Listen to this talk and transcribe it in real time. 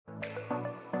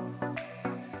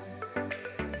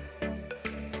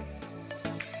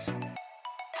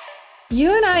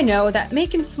You and I know that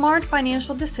making smart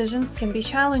financial decisions can be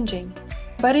challenging,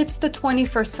 but it's the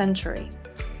 21st century.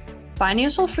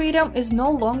 Financial freedom is no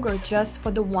longer just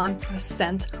for the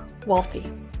 1%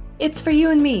 wealthy. It's for you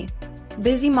and me,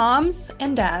 busy moms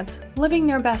and dads living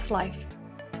their best life.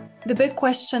 The big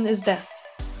question is this: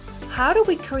 how do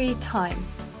we create time,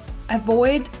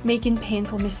 avoid making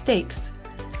painful mistakes,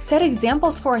 set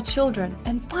examples for our children,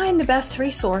 and find the best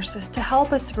resources to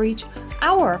help us reach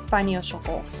our financial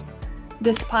goals?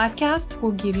 This podcast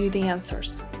will give you the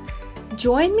answers.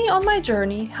 Join me on my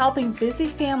journey helping busy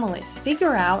families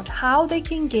figure out how they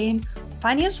can gain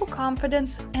financial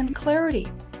confidence and clarity,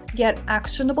 get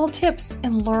actionable tips,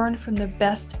 and learn from the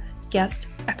best guest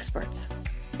experts.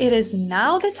 It is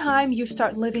now the time you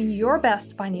start living your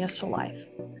best financial life.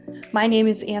 My name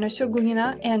is Anna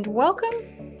Shurgunina, and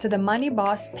welcome to the Money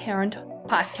Boss Parent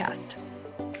Podcast.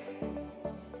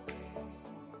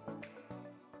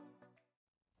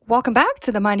 Welcome back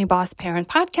to the Money Boss Parent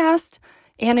Podcast.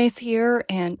 Anna is here,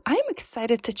 and I'm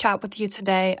excited to chat with you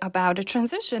today about a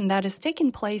transition that is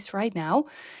taking place right now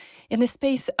in the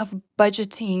space of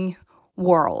budgeting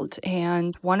world.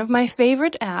 And one of my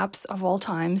favorite apps of all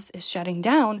times is shutting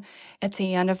down at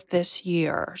the end of this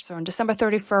year. So on December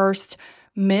 31st,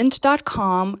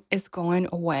 Mint.com is going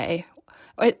away,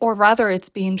 or rather it's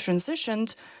being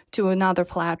transitioned to another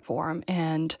platform.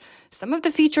 And some of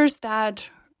the features that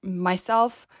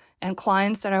myself and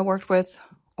clients that I worked with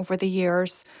over the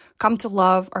years come to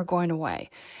love are going away.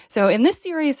 So in this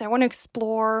series, I want to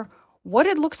explore what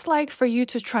it looks like for you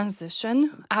to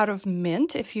transition out of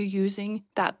Mint if you're using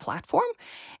that platform,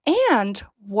 and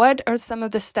what are some of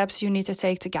the steps you need to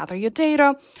take to gather your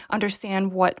data,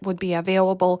 understand what would be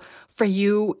available for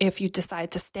you if you decide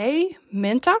to stay.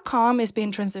 Mint.com is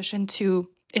being transitioned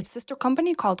to its sister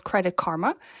company called Credit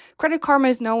Karma. Credit Karma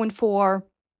is known for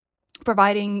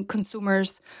providing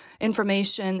consumers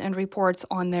information and reports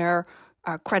on their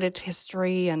credit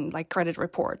history and like credit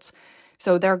reports.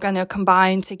 So they're going to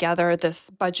combine together this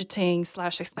budgeting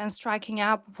 / expense tracking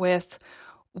app with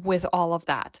all of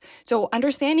that. So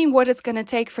understanding what it's going to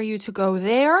take for you to go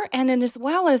there, and then as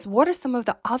well as what are some of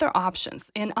the other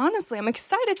options. And honestly, I'm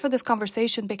excited for this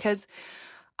conversation because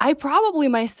I probably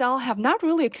myself have not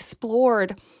really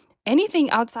explored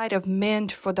anything outside of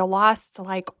Mint for the last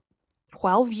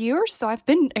 12 years. So I've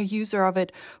been a user of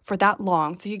it for that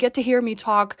long. So you get to hear me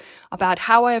talk about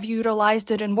how I have utilized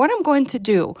it and what I'm going to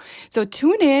do. So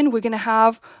tune in. We're going to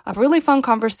have a really fun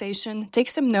conversation, take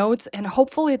some notes, and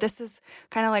hopefully this is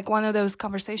kind of like one of those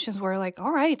conversations where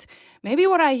all right, maybe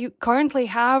what I currently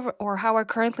have or how I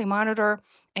currently monitor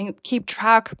and keep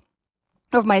track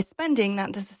of my spending,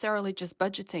 not necessarily just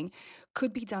budgeting,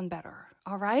 could be done better.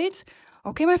 All right.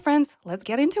 Okay, my friends, let's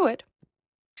get into it.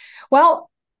 Well,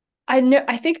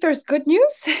 I think there's good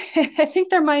news. I think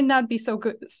there might not be so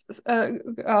good,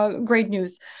 great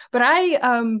news. But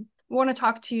I want to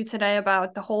talk to you today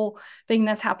about the whole thing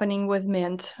that's happening with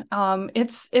Mint.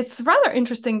 It's rather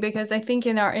interesting because I think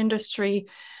in our industry,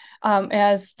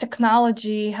 as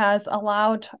technology has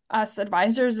allowed us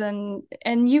advisors and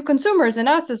you consumers and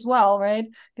us as well, right?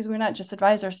 Because we're not just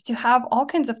advisors, to have all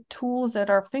kinds of tools at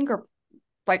our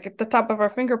at the top of our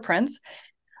fingerprints.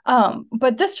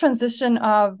 But this transition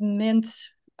of Mint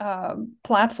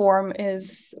platform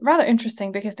is rather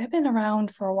interesting because they've been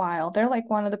around for a while. They're like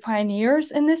one of the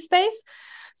pioneers in this space.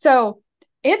 So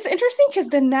it's interesting because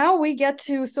then now we get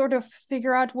to sort of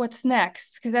figure out what's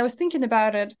next. Because I was thinking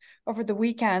about it over the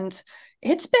weekend.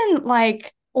 It's been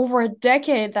like over a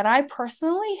decade that I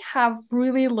personally have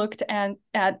really looked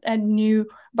at new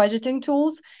budgeting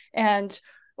tools and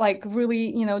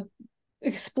really,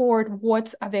 explored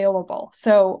what's available.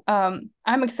 So I'm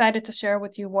excited to share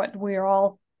with you what we're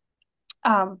all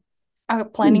are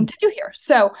planning to do here.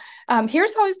 So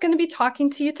here's how I was going to be talking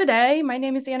to you today. My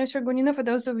name is Anna Shurgunina. For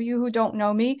those of you who don't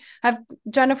know me, I have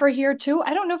Jennifer here too.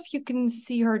 I don't know if you can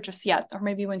see her just yet, or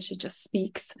maybe when she just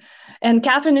speaks. And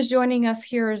Catherine is joining us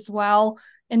here as well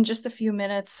in just a few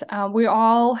minutes. We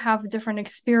all have different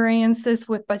experiences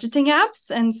with budgeting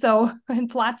apps and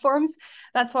platforms.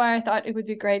 That's why I thought it would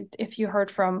be great if you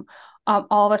heard from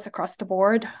all of us across the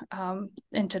board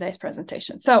in today's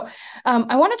presentation. So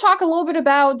I want to talk a little bit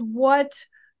about what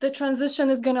the transition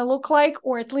is going to look like,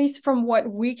 or at least from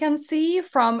what we can see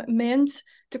from Mint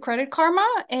to Credit Karma.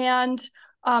 And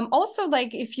also,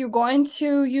 if you're going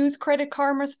to use Credit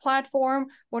Karma's platform,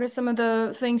 what are some of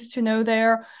the things to know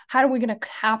there? How are we going to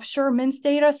capture Mint's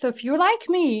data? So if you're like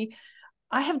me,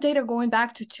 I have data going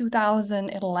back to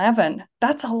 2011.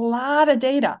 That's a lot of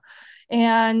data.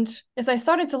 And as I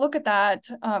started to look at that,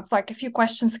 a few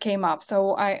questions came up.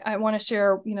 So I want to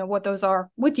share, what those are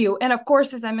with you. And of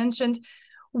course, as I mentioned,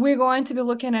 we're going to be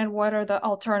looking at what are the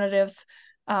alternatives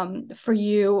for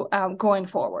you going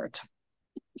forward.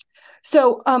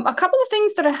 So a couple of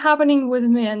things that are happening with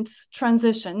Mint's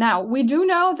transition. Now, we do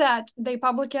know that they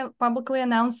publicly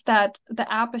announced that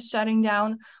the app is shutting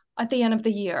down at the end of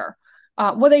the year.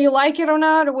 Whether you like it or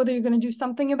not, or whether you're going to do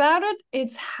something about it,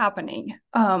 it's happening.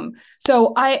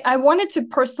 So I wanted to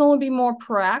personally be more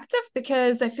proactive,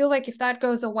 because I feel like if that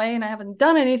goes away and I haven't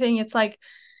done anything, it's like,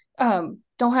 don't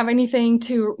have anything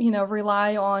to,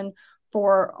 rely on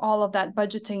for all of that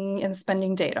budgeting and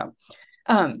spending data.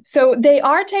 So they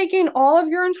are taking all of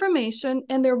your information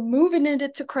and they're moving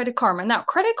it to Credit Karma. Now,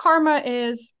 Credit Karma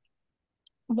is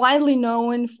widely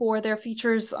known for their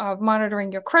features of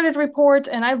monitoring your credit report.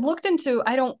 And I've looked into,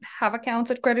 I don't have accounts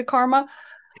at Credit Karma.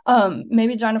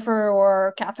 Maybe Jennifer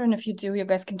or Catherine, if you do, you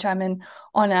guys can chime in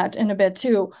on that in a bit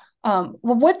too. Well,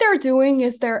 what they're doing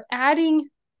is they're adding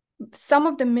some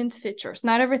of the Mint features.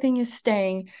 Not everything is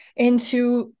staying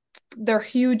into their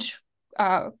huge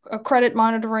credit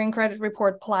monitoring, credit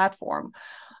report platform.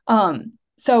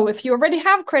 So if you already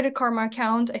have Credit Karma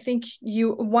account, I think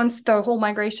once the whole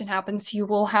migration happens, you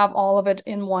will have all of it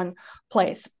in one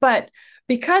place. But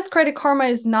because Credit Karma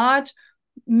is not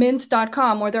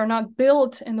mint.com, or they're not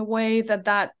built in the way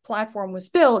that platform was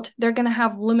built, they're going to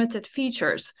have limited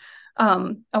features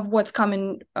of what's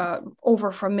coming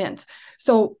over from Mint.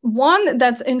 So one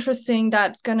that's interesting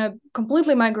that's going to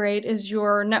completely migrate is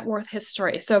your net worth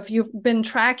history. So if you've been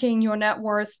tracking your net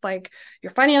worth, like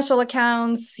your financial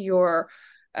accounts, your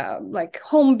like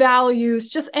home values,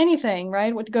 just anything,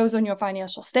 right? What goes on your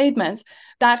financial statements,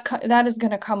 that is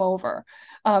going to come over.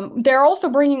 They're also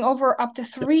bringing over up to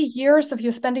 3 years of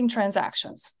your spending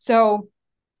transactions. So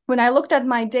when I looked at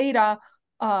my data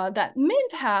that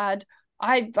Mint had,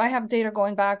 I have data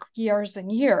going back years and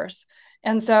years.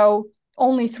 And so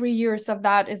only 3 years of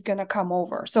that is going to come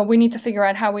over. So we need to figure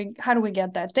out how do we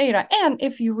get that data? And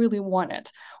if you really want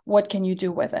it, what can you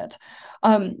do with it?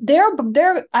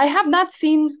 I have not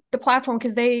seen the platform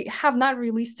because they have not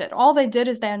released it. All they did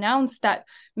is they announced that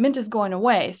Mint is going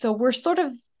away. So we're sort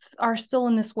of are still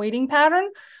in this waiting pattern.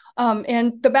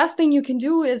 And the best thing you can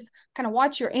do is kind of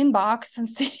watch your inbox and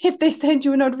see if they send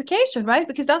you a notification, right?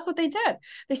 Because that's what they did.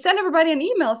 They sent everybody an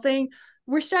email saying,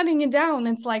 we're shutting it down.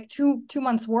 It's like two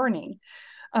months warning.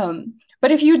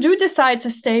 But if you do decide to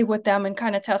stay with them and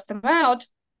kind of test them out,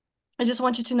 I just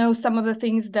want you to know some of the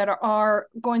things that are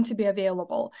going to be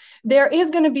available. There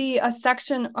is going to be a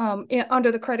section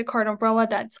under the credit card umbrella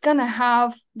that's going to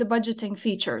have the budgeting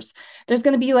features. There's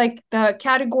going to be like the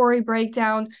category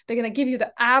breakdown. They're going to give you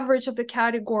the average of the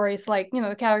categories. Like,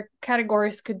 the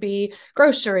categories could be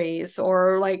groceries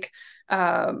or like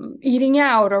eating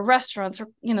out or restaurants or,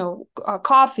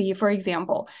 coffee, for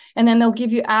example. And then they'll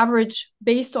give you average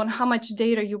based on how much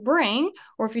data you bring,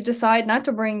 or if you decide not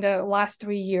to bring the last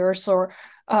 3 years or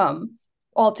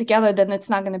altogether, then it's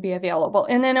not going to be available.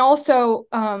 And then also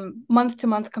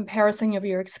month-to-month comparison of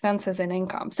your expenses and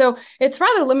income. So it's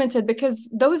rather limited because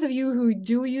those of you who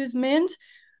do use Mint,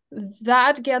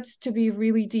 that gets to be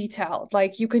really detailed.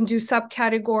 Like you can do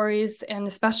subcategories, and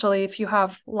especially if you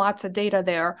have lots of data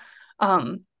there,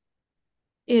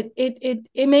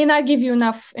 it may not give you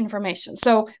enough information.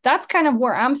 So that's kind of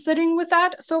where I'm sitting with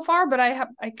that so far, but I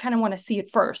kind of want to see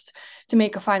it first to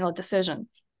make a final decision.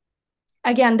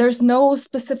 Again, there's no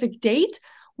specific date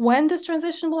when this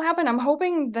transition will happen. I'm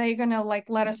hoping they're gonna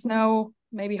let us know,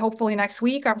 maybe hopefully next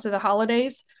week after the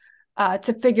holidays,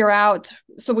 to figure out,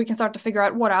 so we can start to figure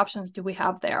out what options do we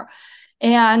have there.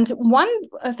 And one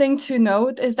thing to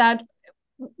note is that,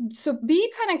 so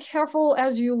be kind of careful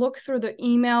as you look through the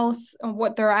emails of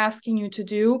what they're asking you to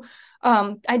do.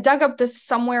 I dug up this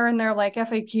somewhere in their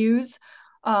FAQs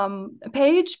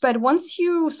page, but once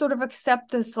you sort of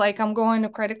accept this, I'm going to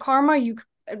Credit Karma,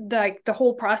 the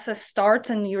whole process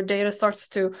starts and your data starts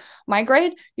to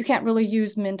migrate. You can't really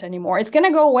use Mint anymore. It's going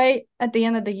to go away at the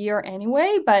end of the year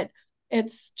anyway, but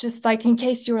it's just in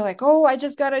case you were like, oh, I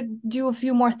just got to do a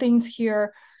few more things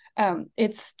here.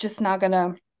 It's just not going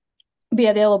to be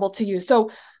available to you.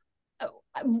 So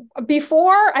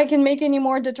before I can make any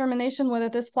more determination whether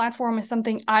this platform is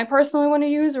something I personally want to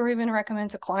use or even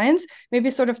recommend to clients,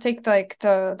 maybe sort of take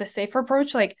the safer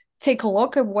approach, take a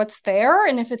look at what's there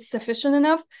and if it's sufficient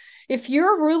enough. If you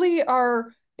really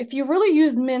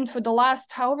used Mint for the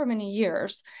last however many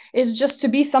years, is just to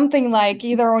be something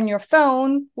either on your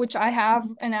phone, which I have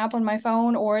an app on my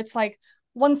phone, or it's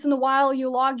once in a while you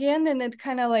log in and it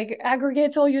kind of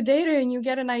aggregates all your data and you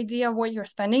get an idea of what your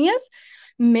spending is.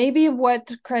 Maybe what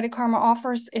Credit Karma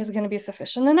offers is going to be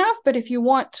sufficient enough. But if you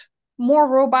want more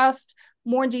robust,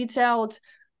 more detailed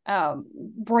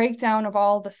breakdown of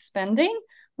all the spending,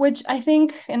 which I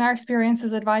think in our experience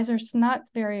as advisors, not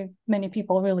very many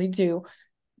people really do.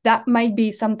 That might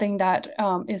be something that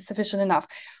is sufficient enough.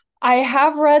 I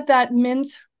have read that Mint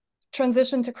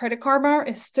transition to Credit Karma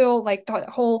is still like the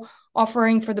whole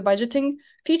offering for the budgeting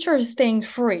feature is staying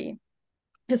free.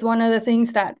 Because one of the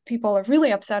things that people are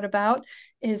really upset about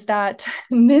is that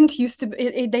Mint used to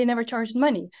they never charged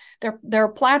money. Their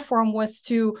platform was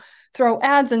to throw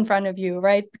ads in front of you,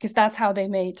 right? Because that's how they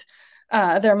made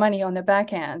their money on the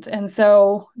back end. And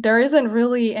so there isn't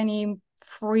really any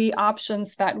free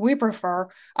options that we prefer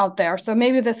out there. So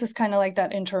maybe this is kind of like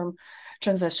that interim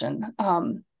transition.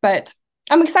 But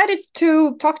I'm excited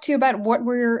to talk to you about what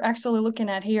we're actually looking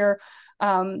at here,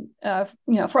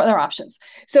 for other options.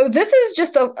 So this is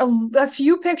just a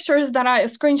few pictures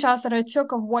screenshots that I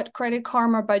took of what Credit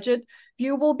Karma budget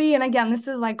view will be. And again, this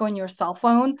is like on your cell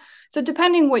phone. So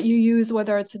depending what you use,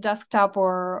 whether it's a desktop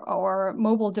or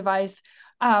mobile device.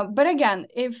 But again,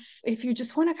 if you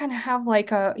just want to kind of have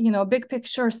like a big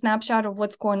picture snapshot of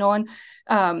what's going on,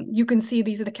 you can see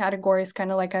these are the categories,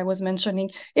 kind of like I was mentioning.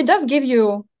 It does give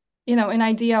you an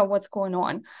idea of what's going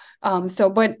on.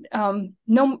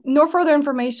 No further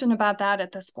information about that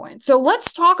at this point. So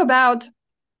let's talk about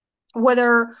what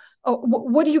are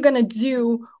you going to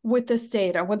do with this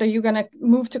data, whether you're going to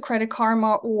move to Credit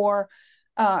Karma or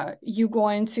you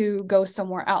going to go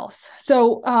somewhere else.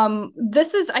 So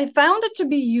I found it to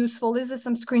be useful. This is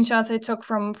some screenshots I took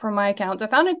from my account. I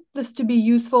found this to be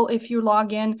useful if you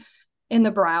log in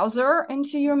the browser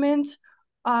into your Mint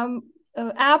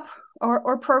app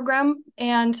or program.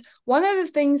 And one of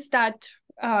the things that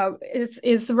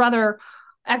is rather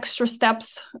extra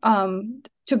steps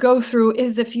to go through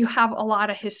is if you have a lot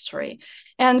of history.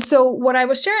 And so what I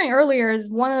was sharing earlier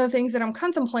is one of the things that I'm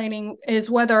contemplating is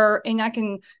whether, and I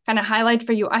can kind of highlight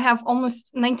for you, I have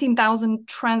almost 19,000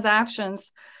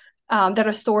 transactions that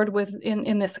are stored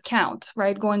in this account,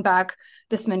 right? Going back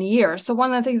this many years. So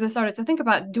one of the things I started to think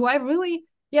about,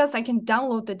 yes, I can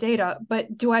download the data,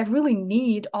 but do I really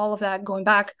need all of that going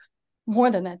back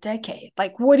more than a decade?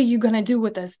 Like, what are you going to do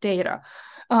with this data?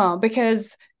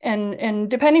 Because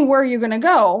depending where you're going to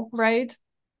go, right,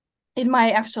 it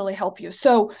might actually help you.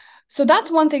 So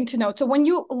that's one thing to note. So when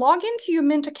you log into your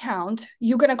Mint account,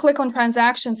 you're going to click on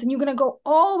transactions and you're going to go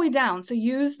all the way down. So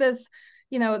use this,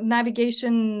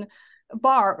 navigation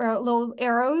bar, little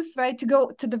arrows, right, to go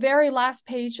to the very last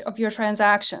page of your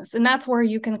transactions. And that's where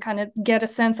you can kind of get a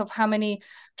sense of how many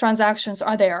transactions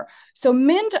are there. So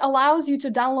Mint allows you to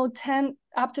download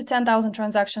up to 10,000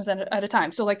 transactions at a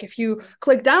time. So like if you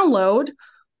click download,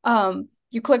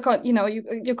 you click on,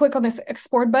 you click on this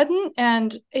export button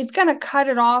and it's going to cut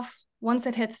it off once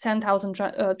it hits 10,000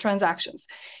 transactions.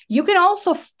 You can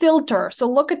also filter. So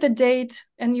look at the date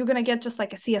and you're going to get just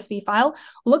like a CSV file.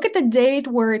 Look at the date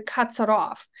where it cuts it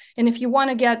off. And if you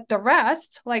want to get the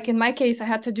rest, like in my case, I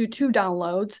had to do 2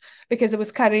 downloads because it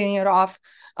was cutting it off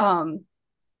in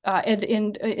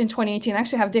 2018. I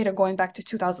actually have data going back to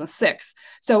 2006.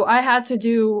 So I had to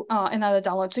do another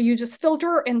download. So you just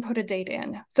filter and put a date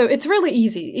in. So it's really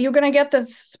easy. You're going to get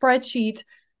this spreadsheet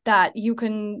that you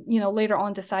can, later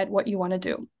on decide what you want to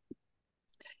do.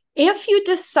 If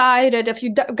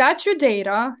you got your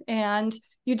data and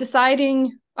you're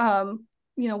deciding,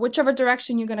 whichever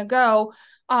direction you're going to go,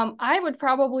 I would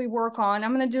probably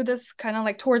I'm going to do this kind of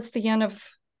like towards the end of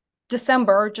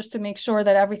December, just to make sure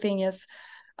that everything is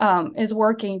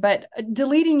working, but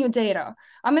deleting your data.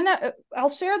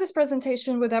 I'll share this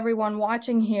presentation with everyone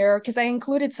watching here because I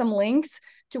included some links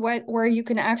to where you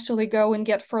can actually go and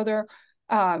get further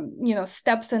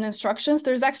steps and instructions.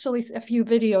 There's actually a few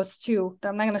videos too that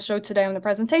I'm not going to show today on the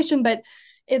presentation, but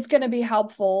it's going to be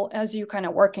helpful as you kind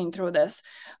of working through this.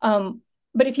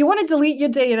 But if you want to delete your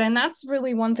data, and that's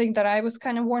really one thing that I was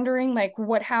kind of wondering, like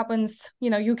what happens,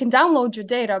 you can download your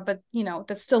data, but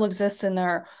that still exists in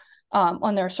their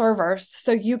on their servers.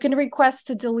 So you can request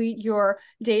to delete your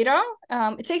data.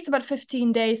 It takes about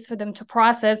 15 days for them to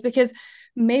process because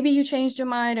maybe you changed your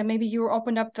mind and maybe you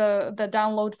opened up the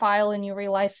download file and you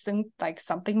realized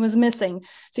something was missing.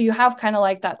 So you have kind of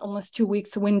like that almost 2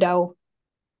 weeks window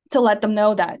to let them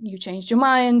know that you changed your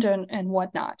mind and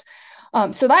whatnot.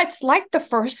 So that's like the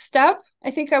first step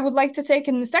I think I would like to take.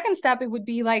 And the second step, it would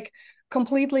be like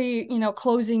completely,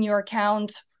 closing your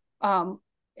account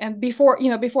and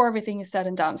before everything is said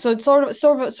and done. So it's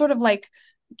sort of like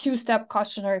 2-step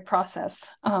cautionary process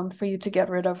for you to get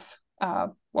rid of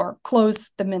or close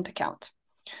the Mint account.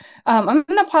 I'm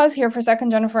going to pause here for a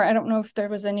second, Jennifer. I don't know if there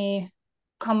was any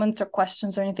comments or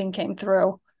questions or anything came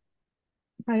through.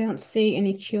 I don't see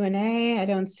any Q&A. I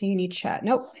don't see any chat.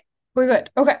 Nope. We're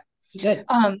good. Okay. Good.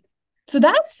 So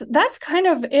that's kind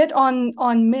of it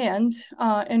on Mint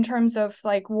in terms of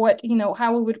like what,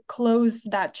 how we would close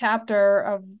that chapter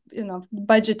of,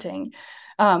 budgeting.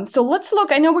 So let's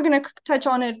look, I know we're going to touch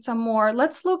on it some more.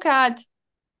 Let's look at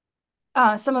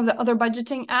some of the other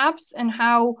budgeting apps and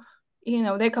how,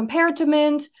 they compare to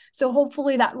Mint. So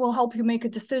hopefully that will help you make a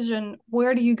decision.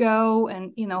 Where do you go,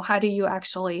 and, how do you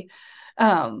actually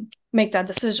make that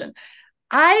decision?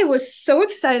 I was so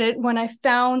excited when I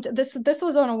found this. This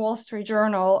was on a Wall Street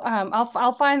Journal.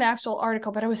 I'll find the actual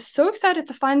article, but I was so excited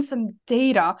to find some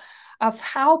data of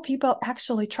how people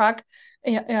actually track.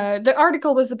 The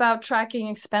article was about tracking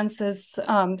expenses,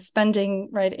 spending,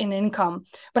 right, in income.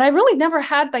 But I really never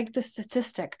had like this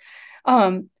statistic.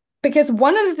 Because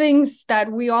one of the things that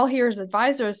we all hear as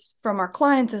advisors from our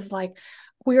clients is like,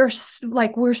 we're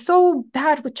so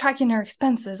bad with tracking our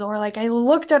expenses, or like I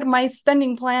looked at my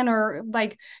spending plan, or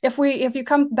like if you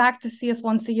come back to see us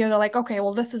once a year, they're like, okay,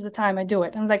 well, this is the time I do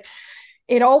it. And like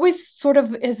it always sort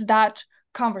of is that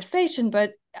conversation.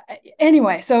 But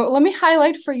anyway, so let me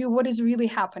highlight for you what is really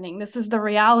happening. This is the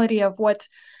reality of what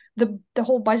the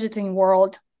whole budgeting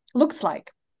world looks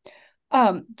like.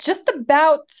 Just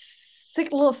about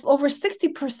over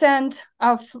 60%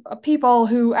 of people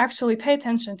who actually pay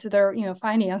attention to their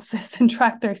finances and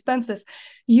track their expenses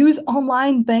use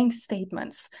online bank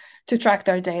statements to track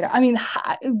their data. I mean,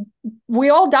 we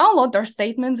all download their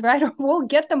statements, right? Or we'll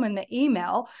get them in the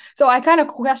email. So I kind of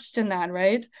question that,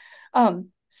 right?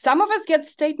 Some of us get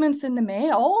statements in the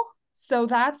mail. So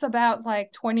that's about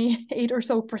like 28 or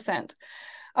so percent.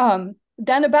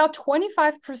 Then about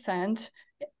 25%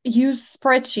 use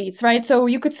spreadsheets, right? So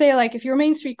you could say, like, if you're a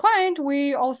Main Street client,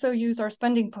 we also use our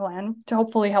spending plan to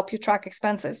hopefully help you track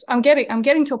expenses. I'm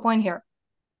getting to a point here.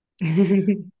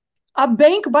 A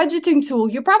bank budgeting tool.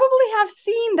 You probably have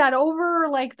seen that over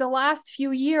like the last few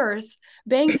years,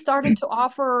 banks started to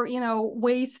offer,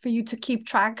 ways for you to keep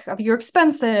track of your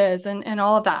expenses and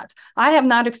all of that. I have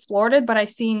not explored it, but I've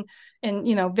seen in,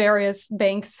 various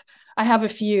banks. I have a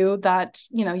few that,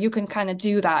 you can kind of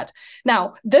do that.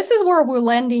 Now, this is where we're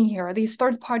landing here, these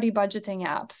third-party budgeting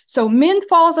apps. So Mint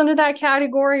falls under that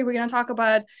category. We're going to talk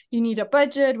about You Need a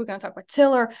Budget. We're going to talk about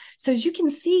Tiller. So as you can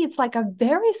see, it's like a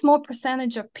very small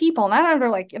percentage of people, not under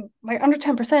like under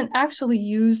 10%, actually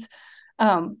use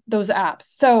those apps.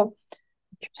 So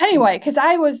anyway, because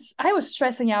I was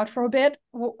stressing out for a bit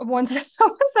once I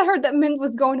heard that Mint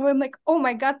was going away. I'm like, oh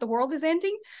my God, the world is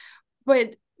ending.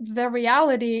 But the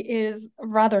reality is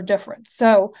rather different.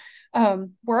 So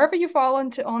wherever you fall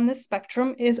on this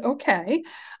spectrum is okay,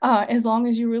 as long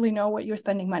as you really know what you're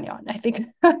spending money on. I think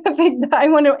I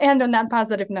want to end on that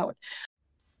positive note.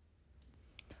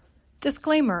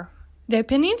 Disclaimer. The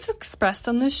opinions expressed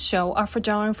on this show are for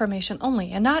general information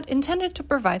only and not intended to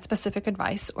provide specific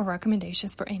advice or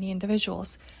recommendations for any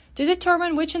individuals. To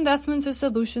determine which investments or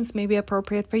solutions may be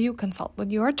appropriate for you, consult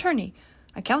with your attorney,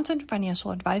 accountant,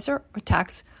 financial advisor, or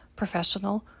tax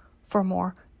professional for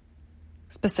more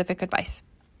specific advice.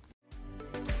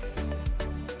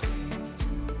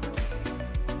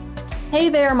 Hey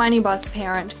there, Money Boss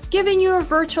parent, giving you a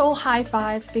virtual high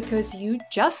five because you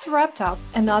just wrapped up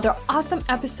another awesome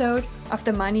episode of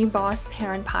the Money Boss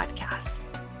Parent Podcast.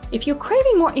 If you're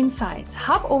craving more insights,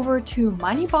 hop over to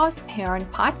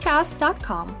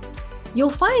moneybossparentpodcast.com. You'll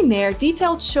find there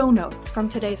detailed show notes from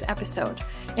today's episode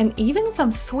and even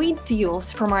some sweet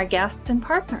deals from our guests and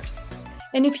partners.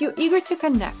 And if you're eager to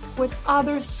connect with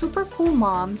other super cool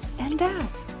moms and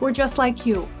dads who are just like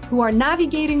you, who are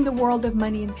navigating the world of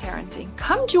money and parenting,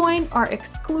 come join our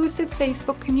exclusive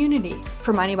Facebook community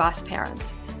for Money Boss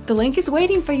Parents. The link is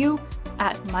waiting for you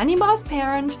at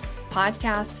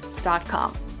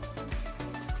moneybossparentpodcast.com.